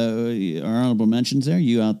our honorable mentions there.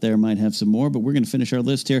 You out there might have some more, but we're going to finish our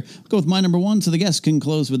list here. We'll go with my number one, so the guests can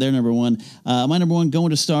close with their number one. My number one,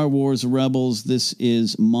 going to Star Wars Rebels. This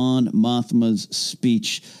is Mon Mothma's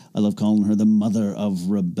speech. I love calling her the mother of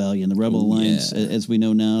rebellion. The Rebel Alliance, as we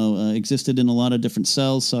know now, existed in a lot of different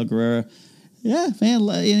cells. Saw Gerrera. Yeah, man,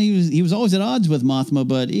 he was always at odds with Mothma,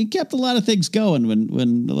 but he kept a lot of things going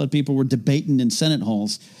when a lot of people were debating in Senate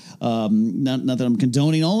halls. Not that I'm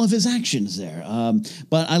condoning all of his actions there,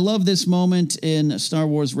 but I love this moment in Star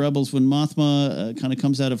Wars Rebels when Mothma kind of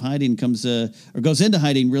comes out of hiding, or goes into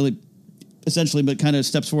hiding, really, essentially, but kind of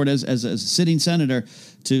steps forward as a sitting senator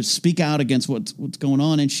to speak out against what's going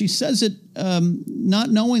on, and she says it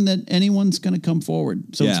not knowing that anyone's going to come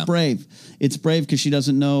forward. So it's brave. It's brave because she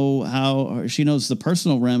doesn't know how. She knows the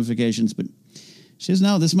personal ramifications, but she says,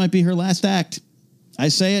 "No, this might be her last act." I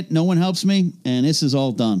say it, no one helps me, and this is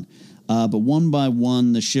all done. But one by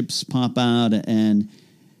one, the ships pop out, and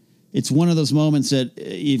it's one of those moments that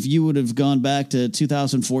if you would have gone back to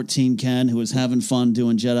 2014, Ken, who was having fun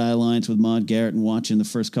doing Jedi Alliance with Maude Garrett and watching the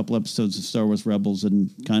first couple episodes of Star Wars Rebels and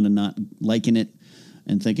kind of not liking it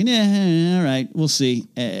and thinking, all right, we'll see.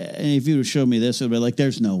 And if you would have showed me this, it would be like,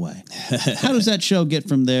 there's no way. How does that show get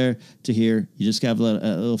from there to here? You just have a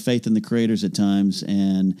little faith in the creators at times,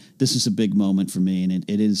 and this is a big moment for me, and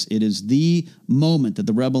it is the moment that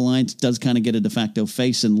the Rebel Alliance does kind of get a de facto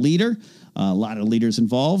face and leader. A lot of leaders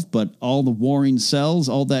involved, but all the warring cells,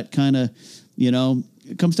 all that kind of,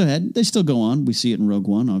 it comes to a head. They still go on. We see it in Rogue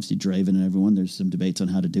One, obviously Draven and everyone. There's some debates on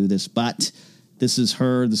how to do this, but this is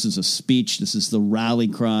her. This is a speech. This is the rally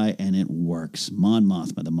cry, and it works. Mon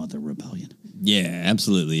Mothma, the Mother Rebellion. Yeah,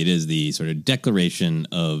 absolutely. It is the sort of declaration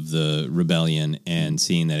of the rebellion and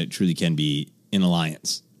seeing that it truly can be an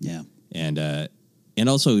alliance. Yeah, and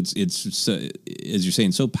also it's so, as you're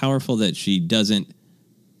saying, so powerful that she doesn't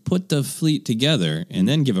put the fleet together and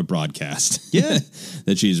then give a broadcast. Yeah.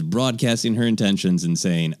 That she's broadcasting her intentions and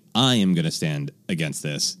saying, I am going to stand against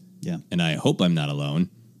this. Yeah. And I hope I'm not alone.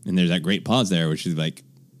 And there's that great pause there where she's like,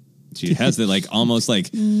 she has the like almost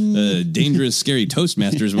like dangerous, scary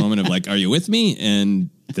Toastmasters moment of like, are you with me? And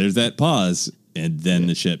there's that pause. And then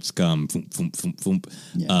the ships come. Foom, foom, foom,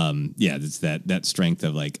 foom. Yeah. It's that strength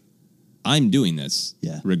of like, I'm doing this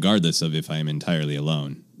regardless of if I am entirely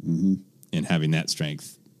alone. Mm-hmm. And having that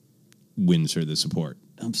strength wins her the support.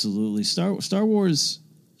 Absolutely. Star Wars,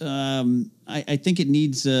 I think it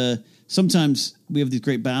needs... sometimes we have these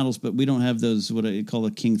great battles, but we don't have those, what I call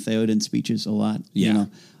the King Theoden speeches a lot. Yeah. You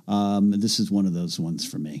know? This is one of those ones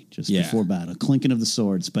for me, just before battle. Clinking of the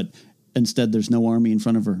swords, but instead there's no army in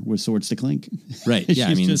front of her with swords to clink. Right. Yeah,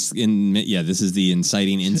 I mean, this is the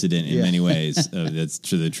inciting incident in many ways. That's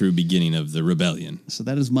the true beginning of the rebellion. So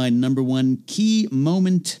that is my number one key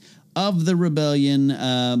moment of the rebellion,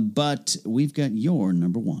 but we've got your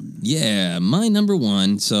number one. Yeah, my number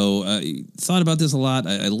one. So thought about this a lot.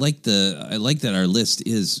 I like that our list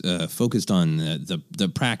is focused on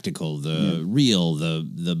the practical, the real,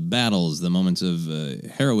 the battles, the moments of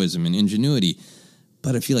heroism and ingenuity.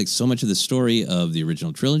 But I feel like so much of the story of the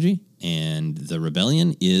original trilogy and the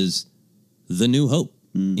rebellion is the New Hope,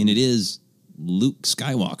 and it is Luke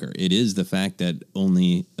Skywalker. It is the fact that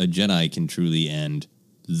only a Jedi can truly end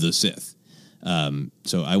the Sith.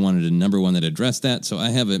 So I wanted a number one that addressed that. So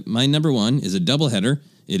I have my number one is a doubleheader.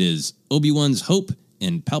 It is Obi-Wan's hope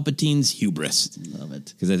and Palpatine's hubris. Love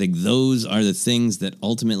it. Because I think those are the things that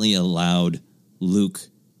ultimately allowed Luke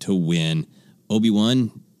to win.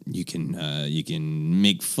 Obi-Wan, you can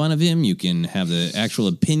make fun of him. You can have the actual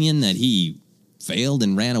opinion that he failed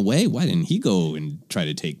and ran away. Why didn't he go and try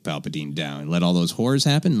to take Palpatine down and let all those horrors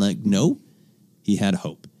happen? Like, no, he had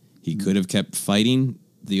hope. He could have kept fighting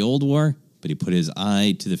the old war, but he put his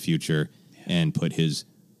eye to the future and put his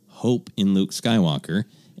hope in Luke Skywalker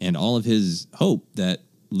and all of his hope that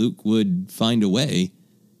Luke would find a way,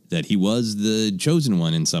 that he was the chosen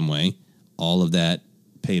one in some way. All of that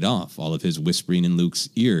paid off. All of his whispering in Luke's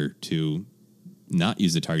ear to not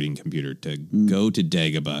use the targeting computer, to go to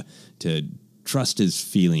Dagobah, to trust his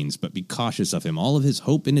feelings, but be cautious of him. All of his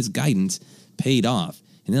hope and his guidance paid off.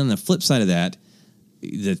 And then on the flip side of that,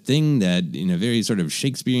 the thing that, in a very sort of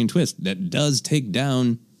Shakespearean twist, that does take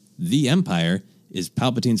down the Empire is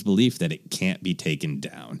Palpatine's belief that it can't be taken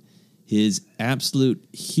down. His absolute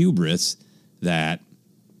hubris that,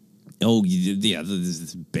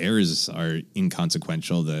 the bears are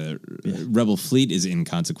inconsequential. The Rebel fleet is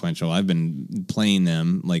inconsequential. I've been playing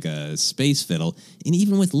them like a space fiddle. And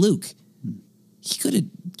even with Luke, he could have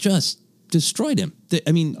just destroyed him.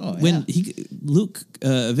 Vader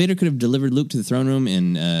could have delivered Luke to the throne room,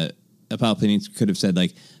 and Palpatine could have said,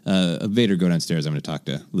 like, Vader, go downstairs, I'm going to talk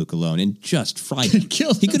to Luke alone, and just fried him.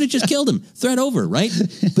 He could have just killed him. Threat over, right?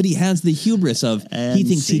 But he has the hubris of, he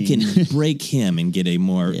thinks he can break him and get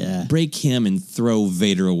break him and throw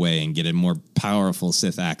Vader away and get a more powerful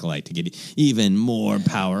Sith acolyte to get even more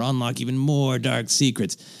power, unlock even more dark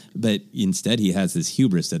secrets. But instead, he has this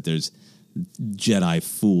hubris that there's Jedi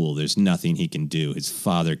fool. There's nothing he can do. His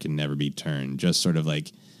father can never be turned. Just sort of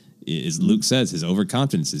like, as Luke says, his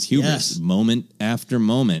overconfidence, his hubris, moment after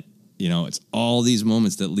moment. You know, it's all these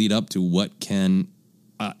moments that lead up to what can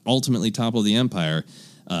ultimately topple the Empire.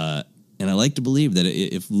 And I like to believe that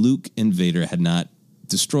if Luke and Vader had not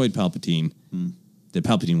destroyed Palpatine, that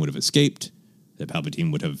Palpatine would have escaped, that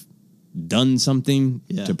Palpatine would have done something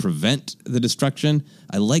to prevent the destruction.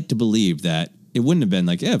 I like to believe that it wouldn't have been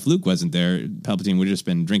like, if Luke wasn't there, Palpatine would have just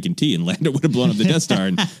been drinking tea and Lando would have blown up the Death Star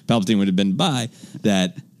and Palpatine would have been by.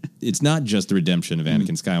 That it's not just the redemption of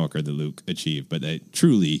Anakin Skywalker that Luke achieved, but that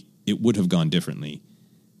truly it would have gone differently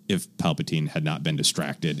if Palpatine had not been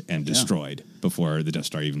distracted and destroyed before the Death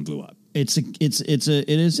Star even blew up. It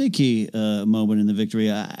is a key moment in the victory.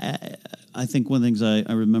 I think one of the things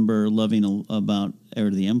I remember loving about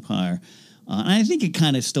Heir to the Empire, and I think it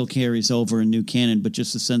kind of still carries over in New Canon, but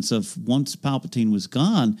just the sense of once Palpatine was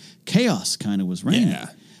gone, chaos kind of was reigning. Yeah.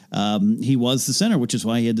 He was the center, which is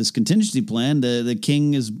why he had this contingency plan. The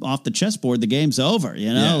king is off the chessboard. The game's over,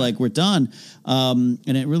 like we're done. And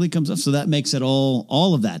it really comes up. So that makes it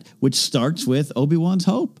all of that, which starts with Obi-Wan's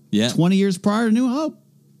hope. Yeah. 20 years prior to New Hope.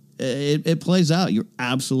 It plays out. You're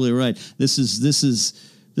absolutely right. This is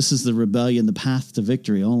the rebellion, the path to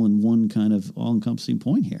victory, all in one kind of all-encompassing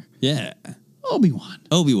point here. Yeah.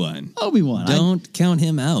 Obi-Wan. Don't count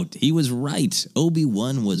him out. He was right.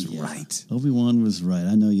 Obi-Wan was right. Obi-Wan was right.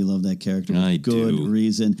 I know you love that character. I Good do.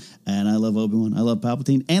 reason. And I love Obi-Wan. I love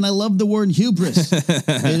Palpatine. And I love the word hubris. It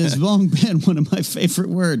has long been one of my favorite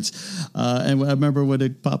words. And I remember when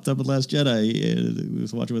it popped up in Last Jedi, I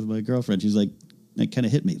was watching with my girlfriend. She's like, it kind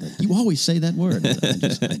of hit me. Like, you always say that word.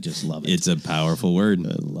 I just love it. It's a powerful word.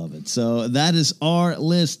 I love it. So that is our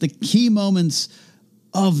list. The key moments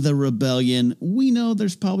of the rebellion. We know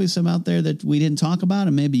there's probably some out there that we didn't talk about,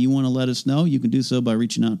 and maybe you want to let us know. You can do so by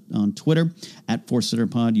reaching out on Twitter at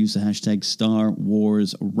 @ForceCenterPod. Use the hashtag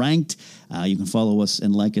StarWarsRanked. You can follow us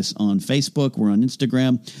and like us on Facebook. We're on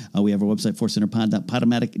Instagram. We have our website,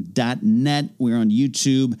 ForceCenterPod.podomatic.net. We're on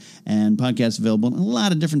YouTube, and podcasts available in a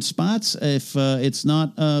lot of different spots. If it's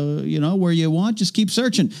not where you want, just keep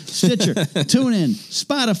searching. Stitcher, TuneIn,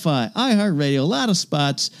 Spotify, iHeartRadio, a lot of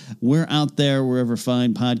spots. We're out there wherever fine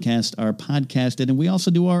podcasts are podcasted, and we also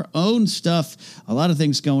do our own stuff. A lot of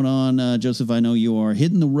things going on. Joseph, I know you are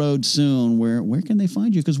hitting the road soon. Where can they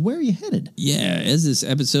find you? Because where are you headed? Yeah, as this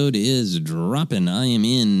episode is dropping, I am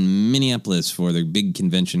in Minneapolis for the big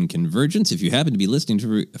convention Convergence. If you happen to be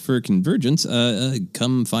listening for Convergence,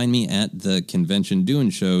 come find me at the convention doing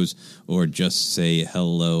shows, or just say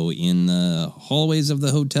hello in the hallways of the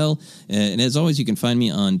hotel. And as always, you can find me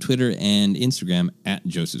on Twitter and Instagram at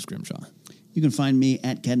Joseph Scrimshaw. You can find me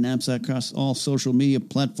at Cat Knapsack across all social media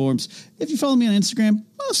platforms. If you follow me on Instagram,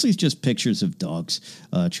 mostly it's just pictures of dogs,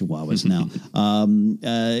 chihuahuas now.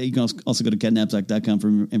 You can also go to catnapsack.com for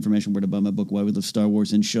information where to buy my book, Why We Love Star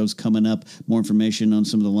Wars, and shows coming up. More information on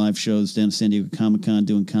some of the live shows down at San Diego Comic-Con,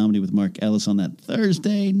 doing comedy with Mark Ellis on that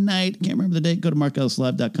Thursday night. Can't remember the date. Go to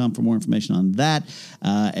markellislive.com for more information on that.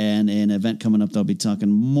 And an event coming up that I'll be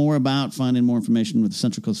talking more about, finding more information with the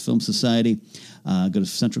Central Coast Film Society. Go to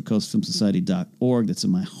centralcoastfilmsociety.org. That's in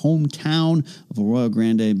my hometown of Arroyo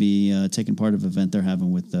Grande. Be taking part of an event they're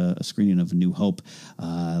having with a screening of A New Hope.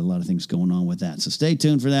 A lot of things going on with that. So stay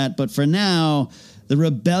tuned for that. But for now, the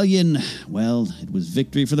rebellion, well, it was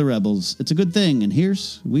victory for the rebels. It's a good thing. And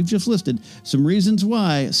we've just listed some reasons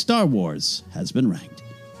why Star Wars has been ranked.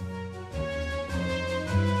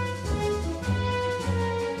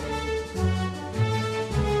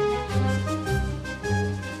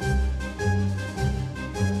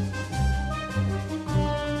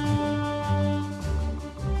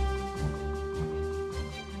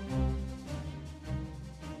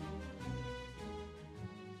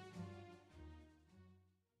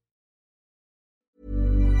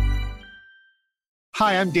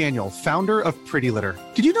 Hi, I'm Daniel, founder of Pretty Litter.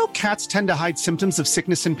 Did you know cats tend to hide symptoms of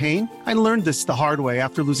sickness and pain? I learned this the hard way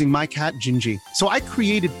after losing my cat, Gingy. So I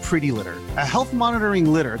created Pretty Litter, a health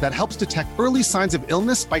monitoring litter that helps detect early signs of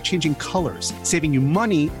illness by changing colors, saving you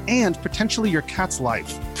money and potentially your cat's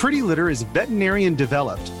life. Pretty Litter is veterinarian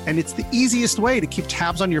developed, and it's the easiest way to keep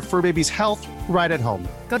tabs on your fur baby's health right at home.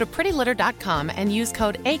 Go to prettylitter.com and use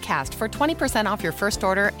code ACAST for 20% off your first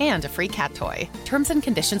order and a free cat toy. Terms and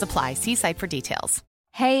conditions apply. See site for details.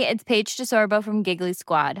 Hey, it's Paige DeSorbo from Giggly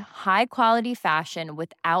Squad. High quality fashion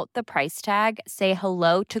without the price tag. Say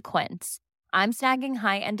hello to Quince. I'm snagging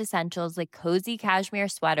high-end essentials like cozy cashmere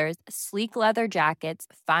sweaters, sleek leather jackets,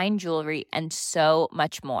 fine jewelry, and so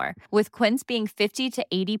much more. With Quince being 50 to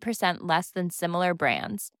 80% less than similar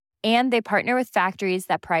brands. And they partner with factories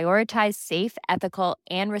that prioritize safe, ethical,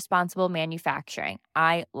 and responsible manufacturing.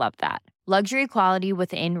 I love that. Luxury quality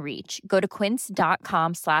within reach. Go to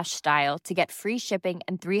quince.com/style to get free shipping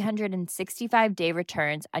and 365-day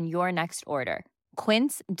returns on your next order.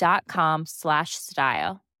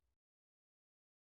 Quince.com/style.